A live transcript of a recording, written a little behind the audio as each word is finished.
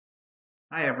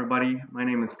Hi everybody, my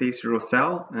name is Stacy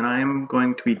Rossell and I am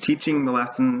going to be teaching the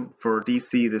lesson for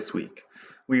DC this week.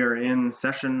 We are in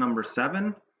session number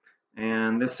 7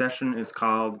 and this session is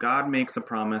called God Makes a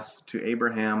Promise to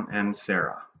Abraham and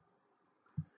Sarah.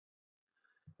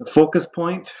 The focus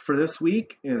point for this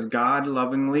week is God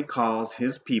lovingly calls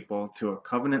his people to a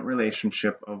covenant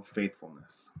relationship of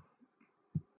faithfulness.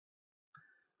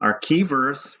 Our key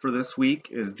verse for this week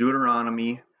is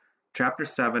Deuteronomy chapter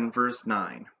 7 verse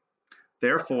 9.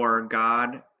 Therefore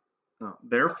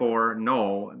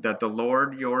know that the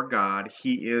Lord your God,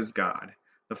 he is God,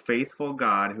 the faithful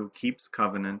God who keeps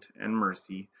covenant and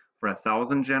mercy for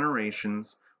 1,000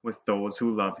 generations with those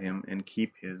who love him and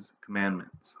keep his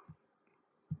commandments.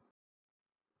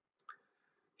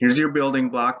 Here's your building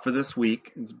block for this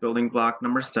week. It's building block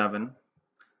number 7.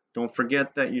 Don't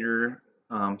forget that you're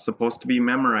supposed to be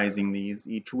memorizing these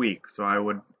each week. So I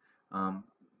would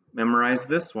memorize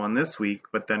this one this week,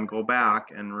 but then go back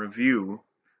and review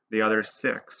the other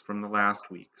 6 from the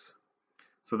last week's.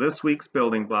 So this week's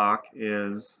building block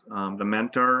is the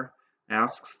mentor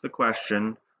asks the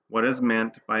question, what is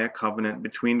meant by a covenant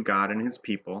between God and his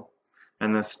people?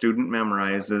 And the student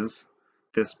memorizes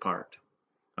this part.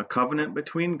 A covenant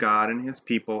between God and his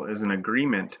people is an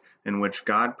agreement in which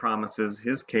God promises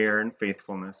his care and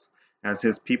faithfulness as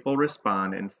his people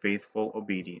respond in faithful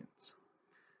obedience.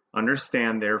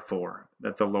 Understand, therefore,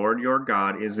 that the Lord your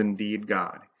God is indeed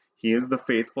God. He is the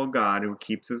faithful God who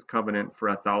keeps his covenant for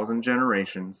 1,000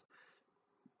 generations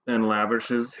and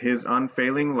lavishes his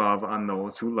unfailing love on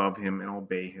those who love him and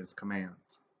obey his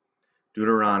commands.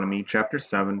 Deuteronomy chapter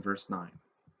 7, verse 9.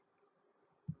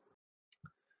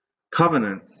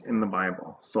 Covenants in the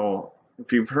Bible. So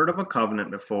if you've heard of a covenant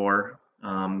before,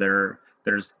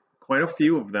 there's quite a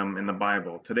few of them in the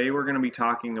Bible. Today we're going to be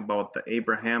talking about the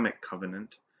Abrahamic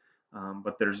covenant,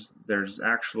 but there's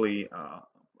actually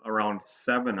around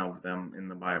 7 of them in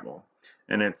the Bible,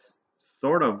 and it's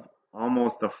sort of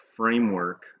almost a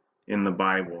framework in the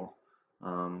Bible.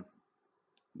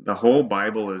 The whole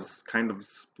Bible is kind of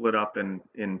split up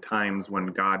in times when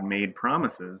God made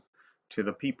promises to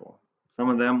the people. Some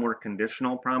of them were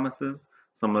conditional promises,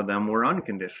 some of them were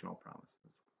unconditional promises.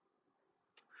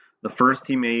 The first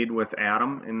he made with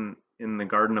Adam in the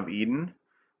Garden of Eden.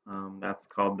 That's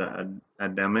called the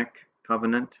Adamic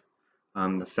covenant.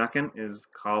 The second is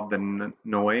called the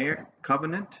Noahic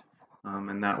covenant,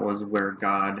 and that was where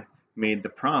God made the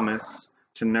promise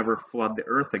to never flood the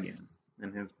earth again.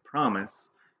 And his promise,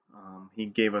 he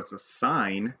gave us a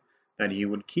sign that he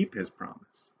would keep his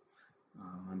promise.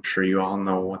 I'm sure you all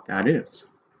know what that is.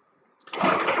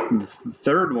 The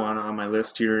third one on my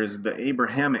list here is the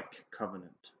Abrahamic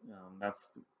covenant. That's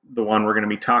the one we're going to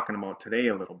be talking about today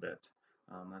a little bit.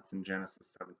 That's in Genesis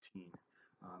 17.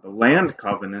 The land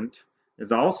covenant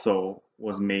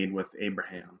was made with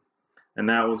Abraham, and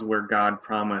that was where God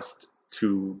promised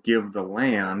to give the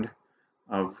land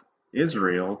of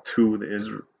Israel to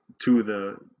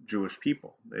the Jewish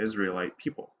people, the Israelite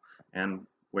people. And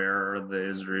where are the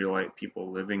Israelite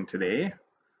people living today?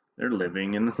 They're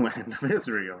living in the land of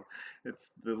Israel. It's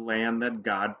the land that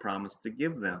God promised to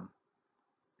give them.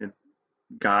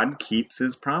 God keeps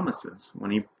his promises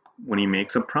when he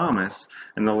makes a promise,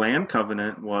 and the land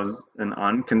covenant was an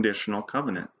unconditional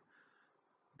covenant.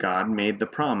 God made the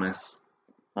promise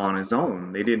on his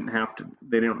own. They didn't have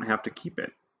to keep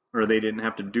it, or they didn't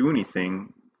have to do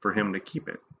anything for him to keep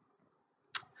it.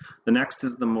 The next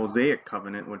is the Mosaic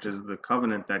covenant, which is the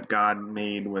covenant that God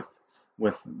made with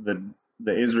the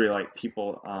Israelite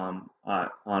people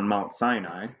on Mount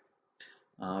Sinai.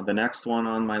 The next one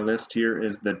on my list here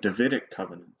is the Davidic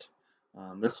covenant.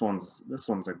 This one's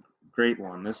a great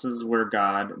one. This is where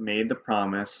God made the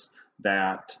promise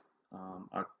that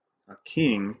a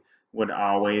king would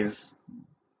always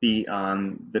be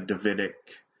on the Davidic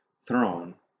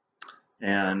throne,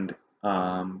 and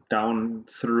down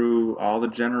through all the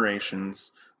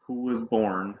generations, who was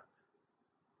born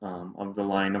of the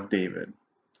line of David?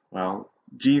 Well,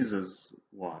 Jesus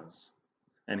was,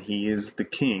 and he is the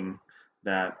king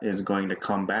that is going to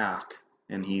come back,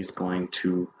 and he's going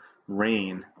to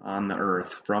reign on the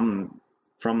earth from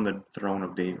the throne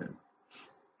of David.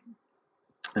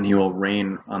 And he will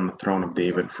reign on the throne of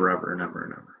David forever and ever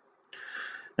and ever.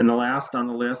 And the last on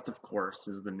the list, of course,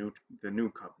 is the new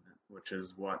covenant, which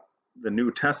is what the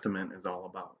New Testament is all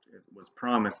about. It was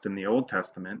promised in the Old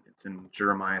Testament. It's in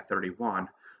Jeremiah 31,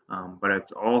 but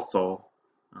it's also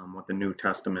what the New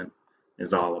Testament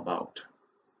is all about.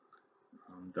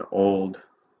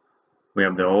 We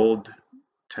have the Old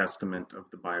Testament of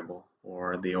the Bible,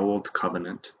 or the Old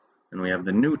Covenant, and we have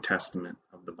the New Testament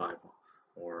of the Bible,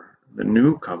 or the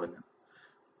New Covenant.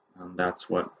 That's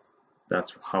what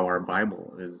That's how our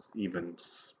Bible is even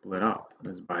split up,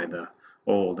 is by the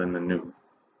Old and the New.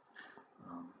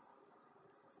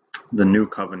 The New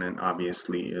Covenant,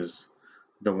 obviously, is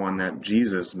the one that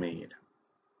Jesus made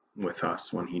with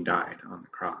us when he died on the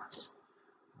cross.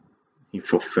 He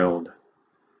fulfilled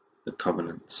the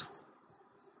covenants.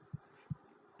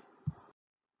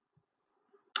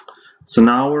 So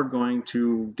now we're going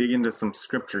to dig into some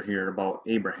scripture here about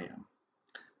Abraham.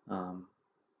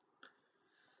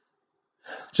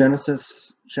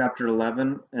 Genesis chapter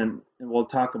 11, and we'll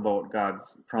talk about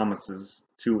God's promises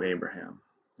to Abraham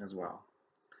as well.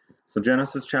 So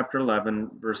Genesis chapter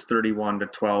 11, verse 31 to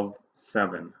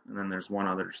 12:7, and then there's one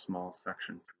other small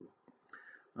section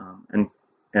too.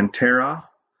 And Terah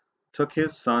took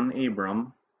his son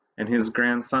Abram and his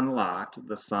grandson Lot,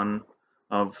 the son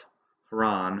of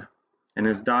Haran, and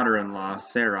his daughter-in-law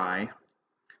Sarai,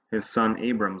 his son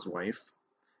Abram's wife,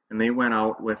 and they went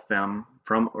out with them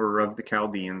from Ur of the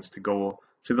Chaldeans to go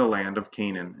to the land of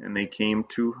Canaan, and they came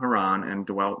to Haran and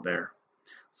dwelt there.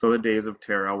 So the days of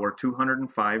Terah were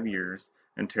 205 years,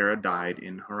 and Terah died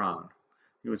in Haran.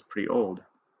 He was pretty old.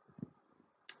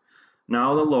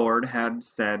 Now the Lord had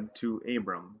said to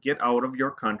Abram, "Get out of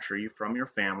your country, from your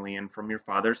family, and from your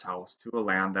father's house, to a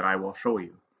land that I will show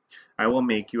you. I will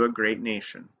make you a great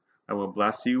nation. I will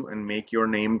bless you and make your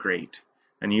name great,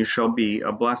 and you shall be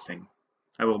a blessing.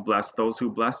 I will bless those who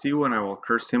bless you, and I will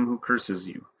curse him who curses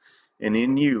you. And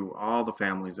in you all the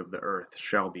families of the earth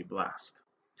shall be blessed."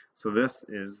 So this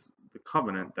is the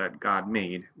covenant that God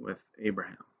made with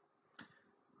Abraham.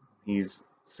 He's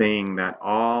saying that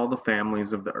all the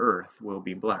families of the earth will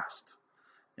be blessed.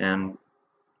 And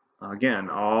again,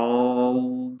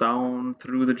 all down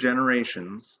through the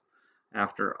generations,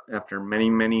 after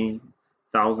many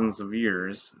thousands of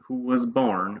years, who was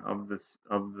born of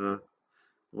the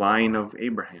line of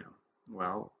Abraham?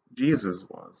 Well, Jesus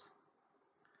was.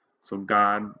 So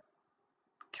God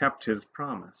kept his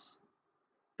promise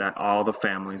that all the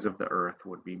families of the earth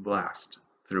would be blessed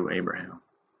through Abraham.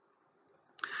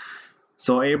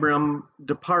 So Abram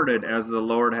departed as the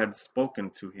Lord had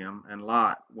spoken to him, and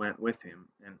Lot went with him.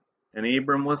 And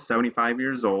Abram was 75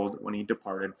 years old when he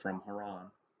departed from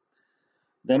Haran.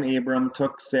 Then Abram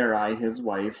took Sarai his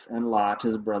wife, and Lot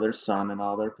his brother's son, and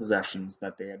all their possessions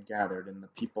that they had gathered, and the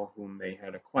people whom they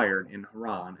had acquired in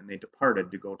Haran, and they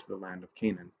departed to go to the land of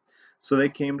Canaan. So they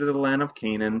came to the land of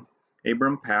Canaan.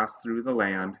 Abram passed through the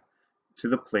land to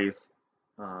the place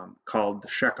called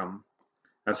Shechem,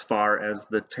 as far as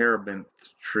the terebinth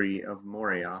tree of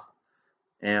Moriah,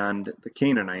 and the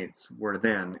Canaanites were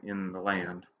then in the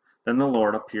land. Then the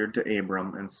Lord appeared to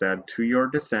Abram and said, "To your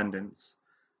descendants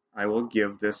I will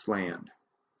give this land."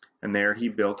 And there he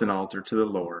built an altar to the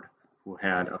Lord who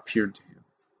had appeared to him.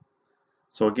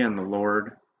 So again, the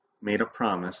Lord made a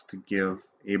promise to give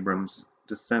Abram's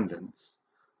descendants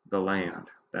the land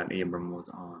that Abram was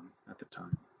on at the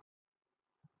time.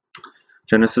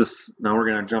 Now we're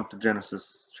going to jump to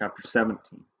Genesis chapter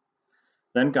 17.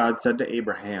 Then God said to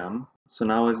Abraham, so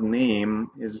now his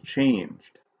name is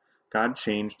changed. God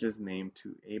changed his name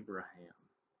to Abraham.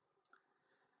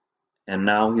 And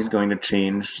now he's going to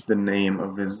change the name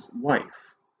of his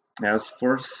wife. As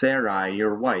for Sarai,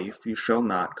 your wife, you shall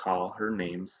not call her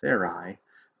name Sarai,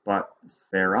 but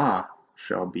Sarah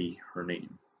shall be her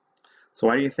name. So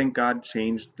why do you think God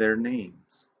changed their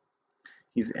names?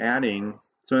 He's adding,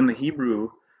 so in the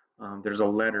Hebrew, there's a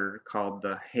letter called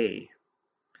the He,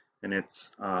 and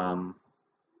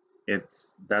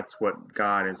that's what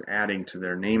God is adding to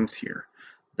their names here,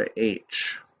 the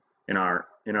H in our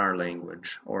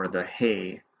language, or the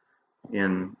He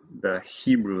in the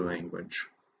Hebrew language.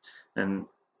 And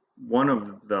one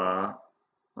of the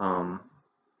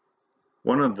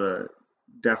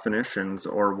definitions,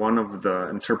 or one of the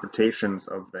interpretations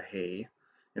of the He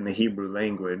in the Hebrew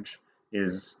language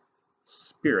is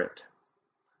spirit.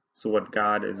 So what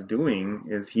God is doing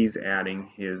is he's adding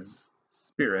his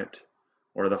spirit,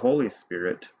 or the Holy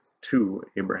Spirit, to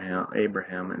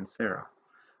Abraham and Sarah.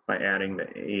 By adding the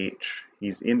H,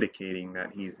 he's indicating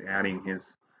that he's adding his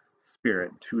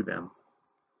spirit to them.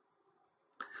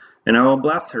 And I will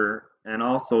bless her, and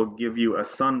also give you a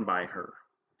son by her.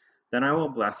 Then I will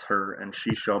bless her, and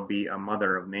she shall be a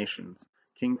mother of nations.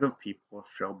 Kings of people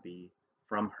shall be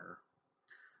from her.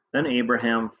 Then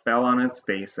Abraham fell on his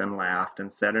face and laughed,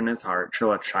 and said in his heart,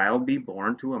 "Shall a child be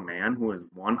born to a man who is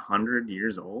 100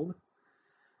 years old?"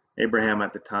 Abraham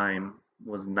at the time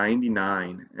was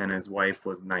 99, and his wife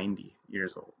was 90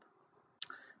 years old.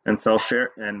 And shall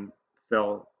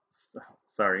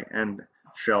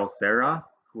Sarah,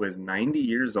 who is 90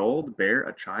 years old, bear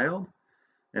a child?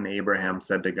 And Abraham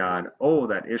said to God, "Oh,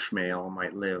 that Ishmael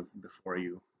might live before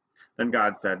you." Then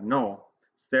God said, "No,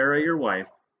 Sarah your wife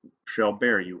shall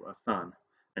bear you a son,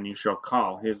 and you shall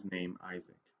call his name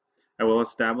Isaac. I will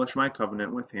establish my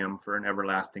covenant with him for an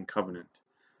everlasting covenant,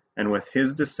 and with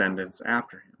his descendants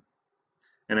after him.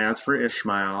 And as for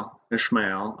Ishmael,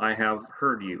 I have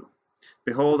heard you.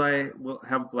 Behold, I will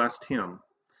have blessed him,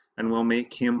 and will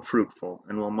make him fruitful,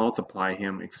 and will multiply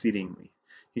him exceedingly.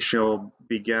 He shall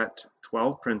beget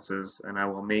 12 princes, and I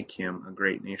will make him a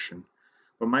great nation.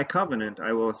 But my covenant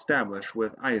I will establish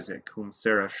with Isaac, whom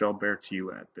Sarah shall bear to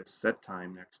you at this set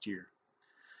time next year."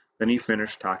 Then he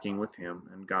finished talking with him,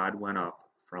 and God went up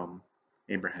from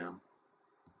Abraham.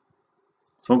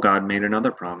 So God made another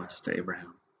promise to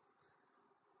Abraham.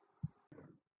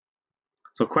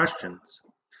 So questions.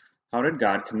 How did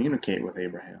God communicate with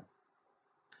Abraham?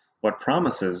 What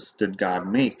promises did God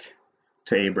make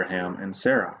to Abraham and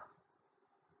Sarah?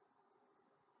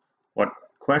 What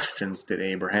questions did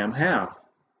Abraham have?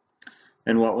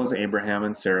 And what was Abraham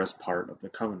and Sarah's part of the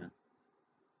covenant?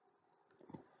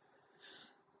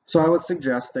 So I would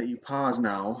suggest that you pause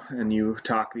now and you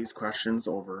talk these questions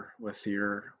over with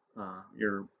your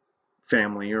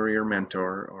family or your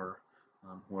mentor or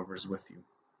whoever's with you.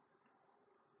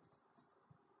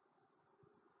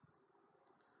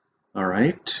 All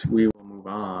right, we will move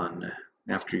on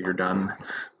after you're done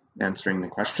answering the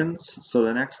questions. So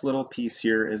the next little piece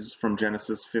here is from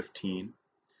Genesis 15.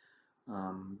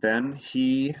 Then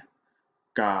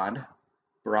God,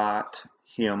 brought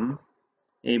him,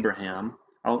 Abraham,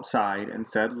 outside and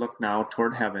said, "Look now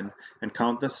toward heaven and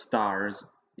count the stars,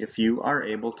 if you are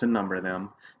able to number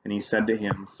them." And he said to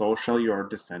him, "So shall your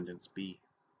descendants be."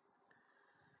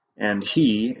 And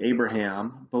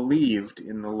Abraham, believed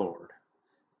in the Lord,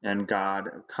 and God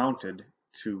accounted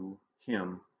to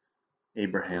him,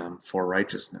 Abraham, for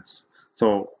righteousness.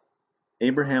 So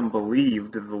Abraham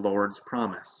believed the Lord's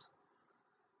promise.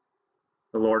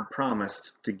 The Lord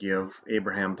promised to give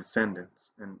Abraham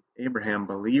descendants, and Abraham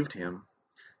believed him,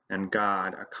 and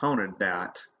God accounted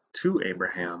that to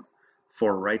Abraham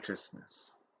for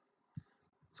righteousness.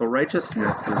 So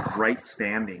righteousness is right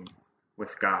standing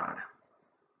with God.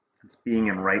 It's being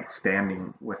in right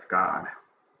standing with God.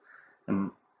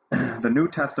 And the New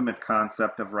Testament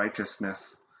concept of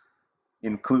righteousness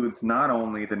includes not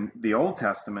only the Old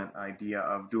Testament idea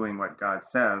of doing what God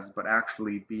says, but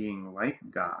actually being like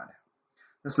God.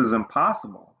 This is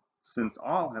impossible since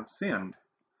all have sinned.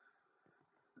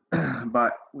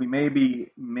 But we may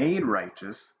be made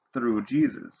righteous through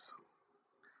Jesus.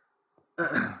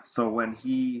 So when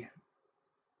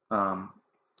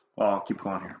I'll keep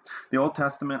going here. The Old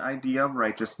Testament idea of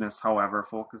righteousness, however,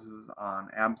 focuses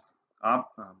on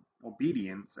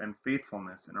obedience and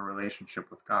faithfulness in a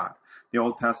relationship with God. The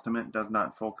Old Testament does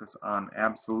not focus on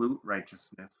absolute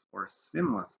righteousness or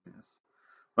sinlessness,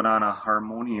 but on a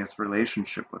harmonious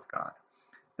relationship with God.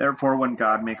 Therefore, when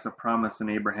God makes a promise and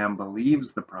Abraham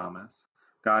believes the promise,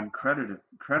 God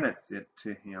credits it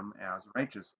to him as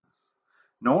righteousness.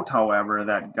 Note, however,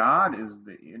 that God is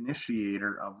the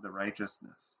initiator of the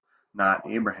righteousness, not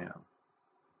Abraham.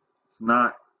 It's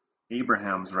not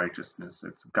Abraham's righteousness,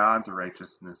 it's God's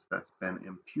righteousness that's been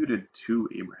imputed to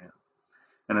Abraham.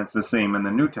 And it's the same in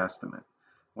the New Testament.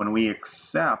 When we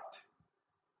accept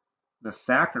the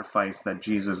sacrifice that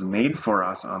Jesus made for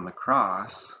us on the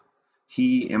cross,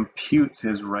 he imputes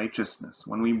his righteousness.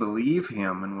 When we believe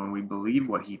him and when we believe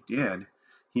what he did,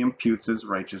 he imputes his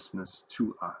righteousness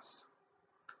to us.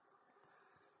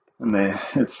 And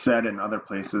it's said in other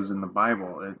places in the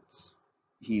Bible,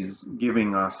 he's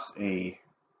giving us a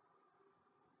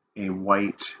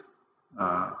white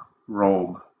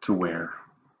robe to wear.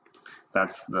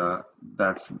 That's the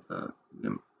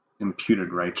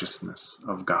imputed righteousness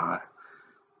of God.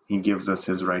 He gives us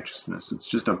his righteousness. It's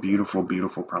just a beautiful,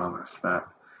 beautiful promise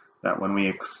that when we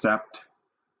accept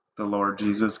the Lord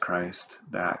Jesus Christ,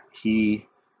 that he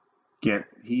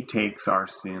takes our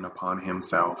sin upon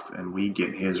himself and we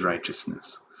get his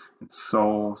righteousness. It's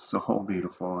so, so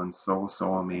beautiful and so,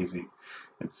 so amazing.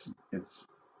 It's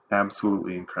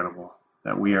absolutely incredible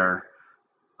that we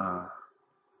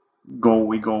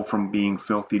go from being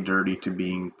filthy dirty to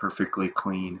being perfectly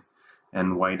clean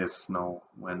and white as snow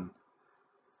when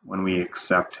we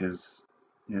accept his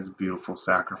beautiful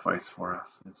sacrifice for us.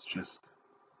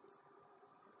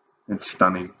 It's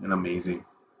stunning and amazing.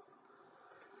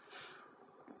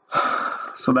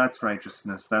 So that's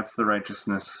righteousness. That's the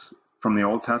righteousness from the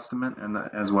Old Testament and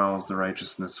as well as the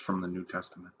righteousness from the New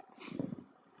Testament.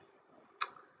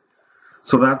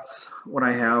 So that's what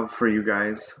I have for you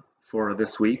guys for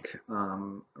this week.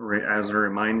 As a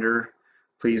reminder,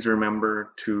 please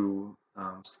remember to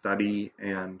study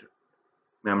and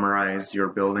memorize your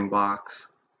building blocks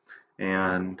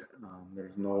and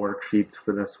There's no worksheets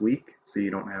for this week, so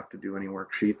you don't have to do any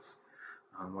worksheets.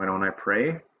 Why don't I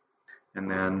pray? And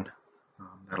then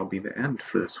that'll be the end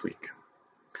for this week.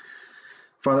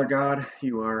 Father God,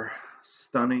 you are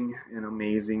stunning and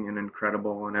amazing and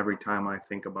incredible, and every time I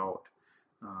think about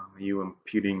you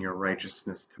imputing your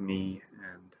righteousness to me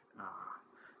and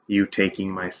you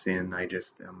taking my sin, I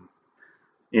just am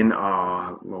in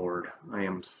awe, Lord. I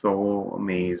am so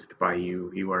amazed by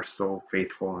you. You are so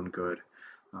faithful and good.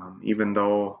 Even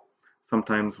though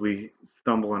sometimes we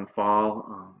stumble and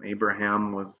fall,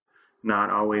 Abraham was not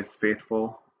always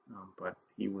faithful, but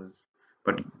he was.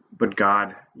 But but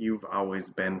God, you've always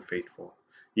been faithful.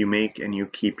 You make and you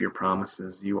keep your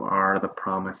promises. You are the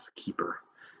promise keeper,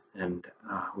 and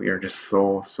we are just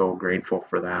so grateful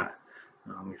for that.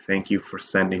 We thank you for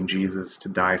sending Jesus to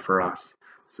die for us,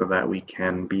 so that we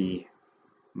can be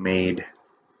made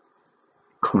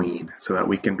clean, so that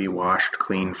we can be washed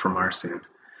clean from our sin.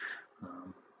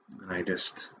 And I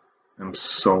just am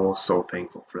so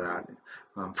thankful for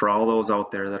that. For all those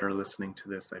out there that are listening to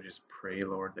this, I just pray,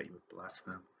 Lord, that you would bless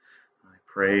them. I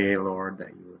pray, Lord, that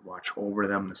you would watch over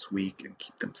them this week and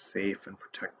keep them safe and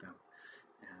protect them.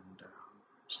 And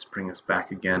just bring us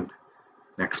back again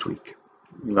next week.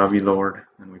 We love you, Lord,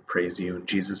 and we praise you in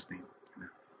Jesus' name.